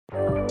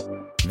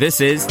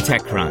This is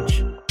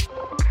TechCrunch.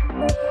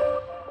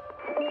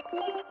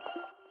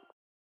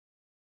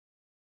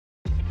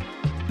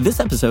 This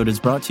episode is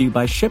brought to you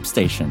by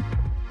ShipStation.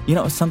 You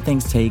know, some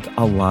things take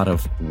a lot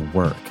of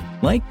work,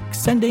 like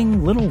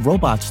sending little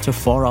robots to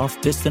far-off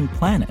distant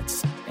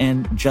planets.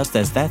 And just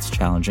as that's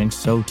challenging,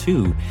 so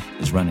too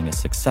is running a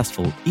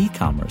successful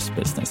e-commerce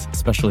business,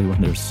 especially when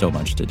there's so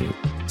much to do.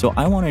 So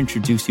I want to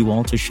introduce you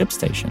all to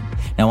ShipStation.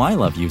 Now, I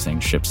love using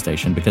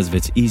ShipStation because of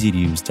its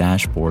easy-to-use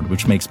dashboard,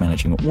 which makes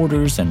managing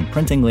orders and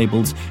printing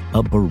labels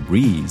a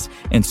breeze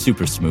and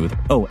super smooth.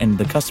 Oh, and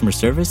the customer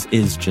service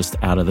is just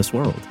out of this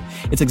world.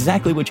 It's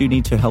exactly what you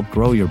need to help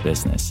grow your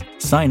business.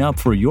 Sign up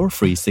for your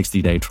free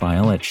 60-day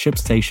trial at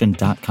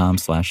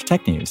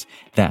shipstation.com/technews.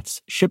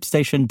 That's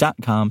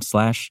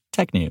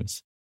shipstation.com/technews.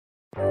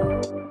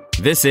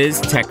 This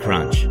is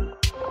TechCrunch.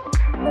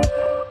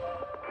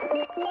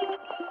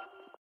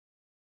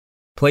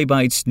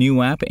 Playbyte's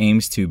new app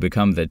aims to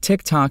become the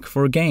TikTok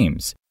for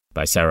games,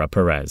 by Sarah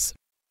Perez.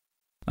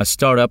 A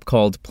startup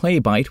called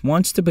Playbyte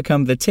wants to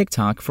become the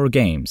TikTok for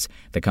games.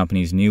 The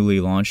company's newly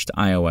launched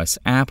iOS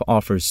app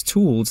offers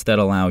tools that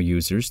allow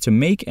users to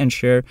make and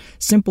share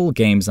simple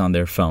games on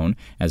their phone,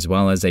 as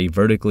well as a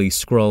vertically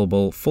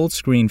scrollable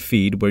full-screen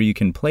feed where you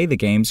can play the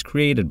games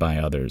created by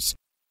others.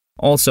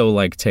 Also,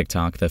 like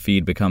TikTok, the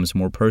feed becomes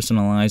more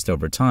personalized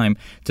over time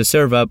to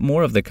serve up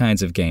more of the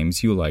kinds of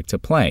games you like to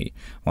play.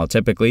 While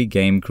typically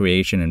game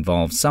creation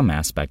involves some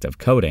aspect of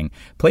coding,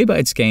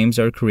 Playbyte's games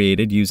are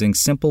created using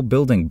simple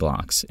building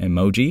blocks,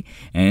 emoji,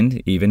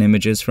 and even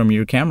images from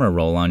your camera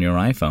roll on your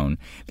iPhone.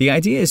 The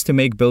idea is to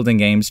make building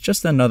games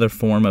just another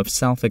form of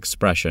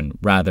self-expression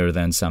rather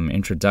than some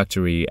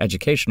introductory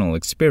educational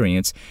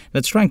experience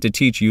that's trying to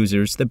teach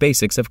users the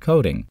basics of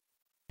coding.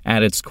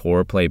 At its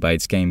core,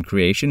 Playbyte's game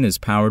creation is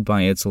powered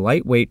by its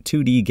lightweight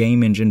 2D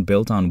game engine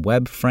built on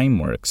web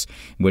frameworks,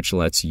 which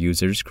lets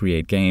users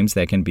create games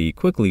that can be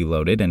quickly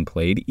loaded and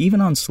played even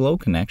on slow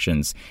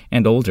connections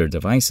and older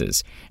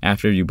devices.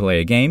 After you play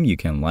a game, you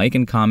can like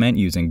and comment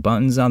using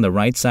buttons on the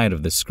right side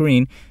of the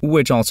screen,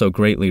 which also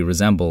greatly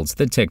resembles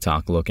the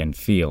TikTok look and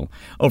feel.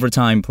 Over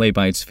time,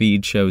 Playbyte's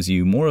feed shows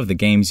you more of the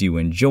games you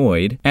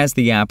enjoyed, as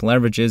the app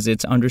leverages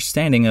its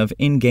understanding of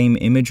in-game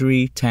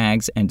imagery,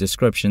 tags, and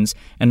descriptions,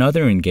 and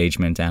other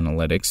engagement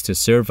analytics to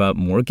serve up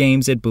more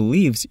games it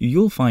believes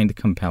you'll find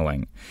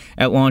compelling.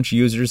 At launch,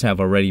 users have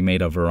already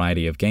made a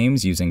variety of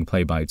games using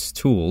Playbyte's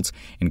tools,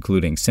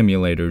 including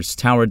simulators,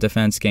 tower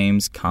defense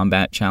games,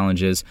 combat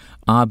challenges,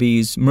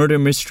 obbies, murder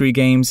mystery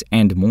games,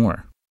 and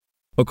more.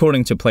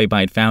 According to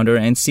Playbyte founder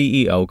and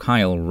CEO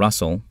Kyle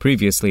Russell,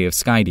 previously of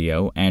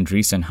Skydio,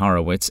 Andreessen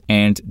Horowitz,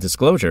 and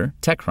Disclosure,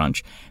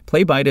 TechCrunch,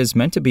 Playbyte is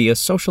meant to be a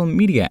social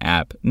media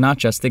app, not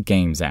just a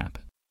games app.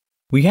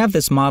 We have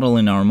this model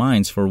in our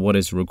minds for what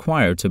is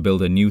required to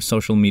build a new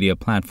social media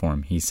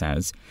platform, he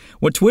says.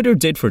 What Twitter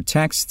did for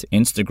text,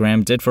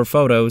 Instagram did for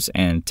photos,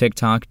 and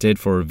TikTok did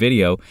for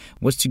video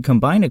was to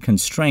combine a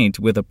constraint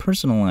with a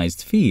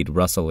personalized feed,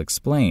 Russell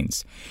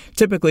explains.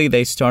 Typically,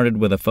 they started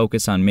with a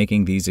focus on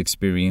making these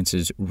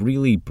experiences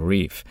really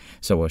brief,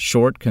 so a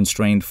short,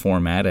 constrained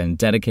format and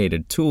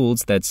dedicated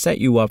tools that set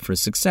you up for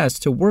success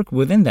to work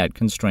within that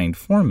constrained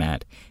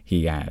format,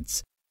 he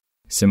adds.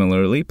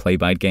 Similarly,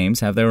 Playbyte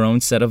games have their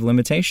own set of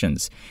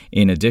limitations.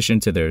 In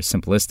addition to their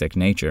simplistic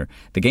nature,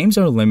 the games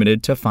are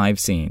limited to 5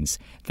 scenes.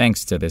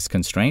 Thanks to this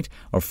constraint,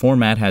 a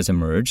format has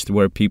emerged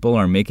where people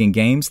are making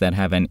games that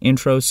have an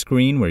intro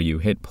screen where you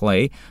hit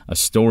play, a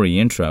story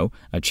intro,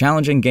 a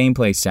challenging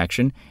gameplay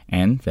section,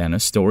 and then a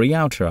story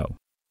outro.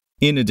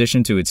 In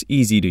addition to its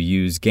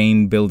easy-to-use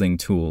game-building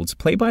tools,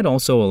 Playbyte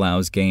also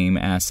allows game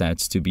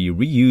assets to be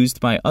reused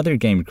by other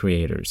game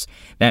creators.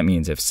 That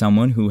means if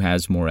someone who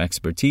has more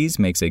expertise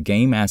makes a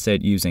game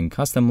asset using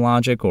custom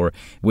logic or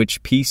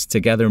which piece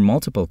together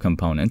multiple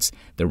components,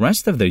 the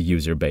rest of the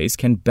user base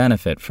can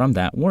benefit from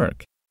that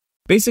work.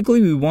 Basically,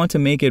 we want to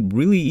make it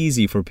really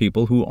easy for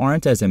people who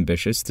aren't as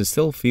ambitious to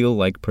still feel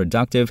like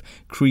productive,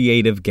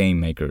 creative game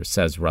makers,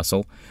 says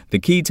Russell. The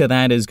key to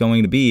that is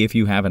going to be if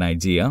you have an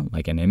idea,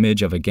 like an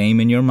image of a game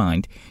in your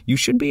mind, you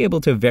should be able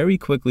to very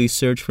quickly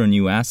search for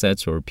new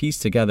assets or piece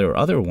together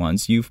other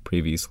ones you've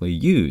previously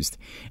used,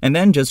 and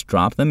then just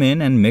drop them in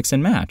and mix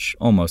and match,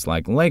 almost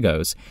like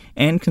Legos,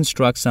 and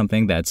construct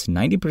something that's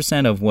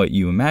 90% of what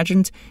you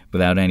imagined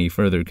without any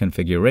further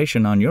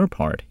configuration on your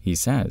part, he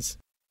says.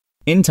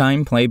 In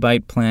time,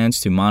 Playbyte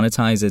plans to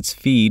monetize its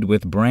feed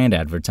with brand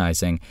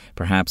advertising,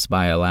 perhaps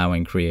by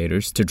allowing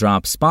creators to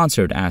drop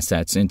sponsored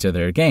assets into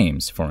their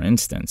games, for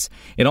instance.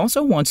 It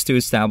also wants to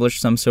establish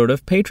some sort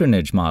of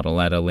patronage model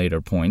at a later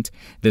point.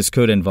 This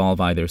could involve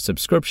either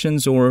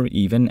subscriptions or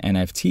even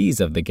NFTs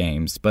of the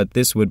games, but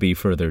this would be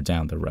further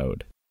down the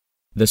road.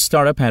 The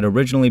startup had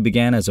originally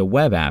began as a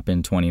web app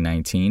in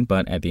 2019,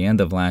 but at the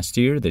end of last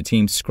year, the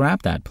team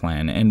scrapped that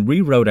plan and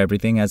rewrote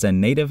everything as a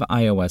native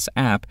iOS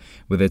app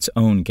with its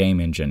own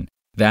game engine.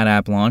 That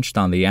app launched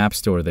on the App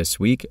Store this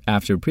week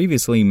after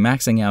previously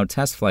maxing out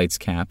TestFlight's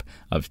cap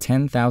of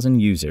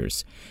 10,000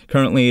 users.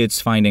 Currently, it's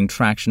finding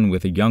traction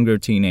with younger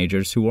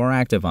teenagers who are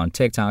active on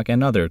TikTok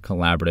and other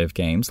collaborative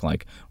games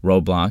like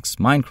Roblox,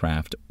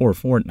 Minecraft, or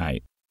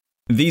Fortnite.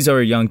 These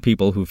are young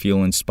people who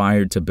feel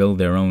inspired to build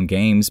their own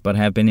games but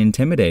have been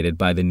intimidated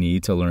by the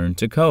need to learn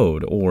to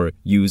code or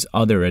use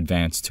other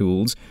advanced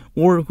tools,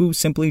 or who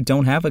simply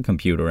don't have a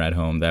computer at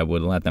home that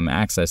would let them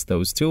access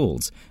those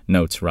tools,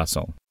 notes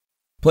Russell.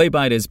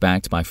 Playbyte is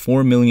backed by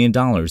 $4 million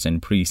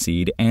in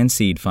pre-seed and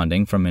seed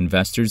funding from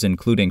investors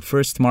including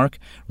Firstmark,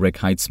 Rick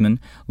Heitzman,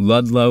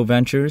 Ludlow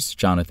Ventures,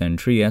 Jonathan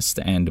Trieste,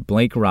 and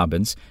Blake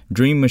Robbins,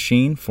 Dream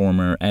Machine,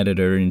 former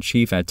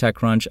editor-in-chief at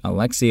TechCrunch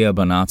Alexia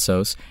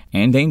Bonatzos,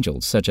 and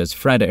angels such as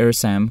Fred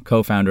Ersam,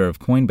 co-founder of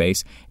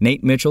Coinbase,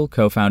 Nate Mitchell,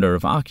 co-founder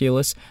of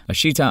Oculus,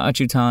 Ashita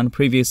Achutan,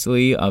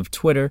 previously of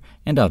Twitter,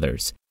 and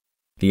others.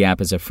 The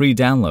app is a free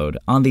download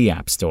on the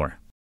App Store.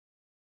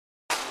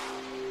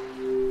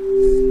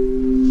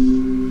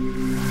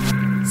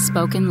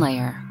 Spoken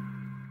Layer.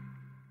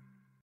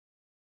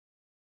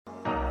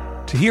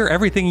 To hear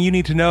everything you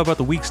need to know about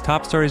the week's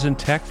top stories in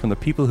tech from the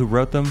people who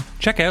wrote them,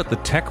 check out the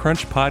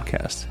TechCrunch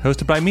podcast,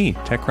 hosted by me,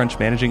 TechCrunch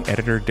managing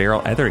editor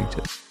Daryl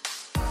Etherington.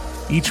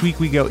 Each week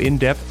we go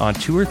in-depth on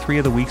 2 or 3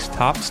 of the week's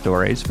top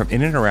stories from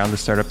in and around the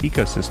startup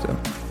ecosystem,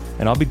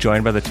 and I'll be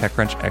joined by the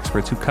TechCrunch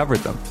experts who covered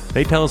them.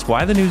 They tell us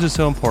why the news is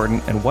so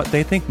important and what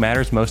they think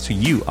matters most to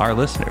you, our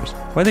listeners,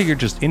 whether you're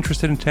just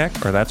interested in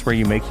tech or that's where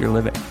you make your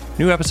living.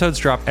 New episodes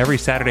drop every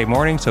Saturday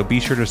morning, so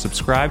be sure to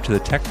subscribe to the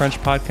TechCrunch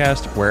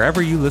podcast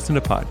wherever you listen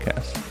to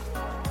podcasts.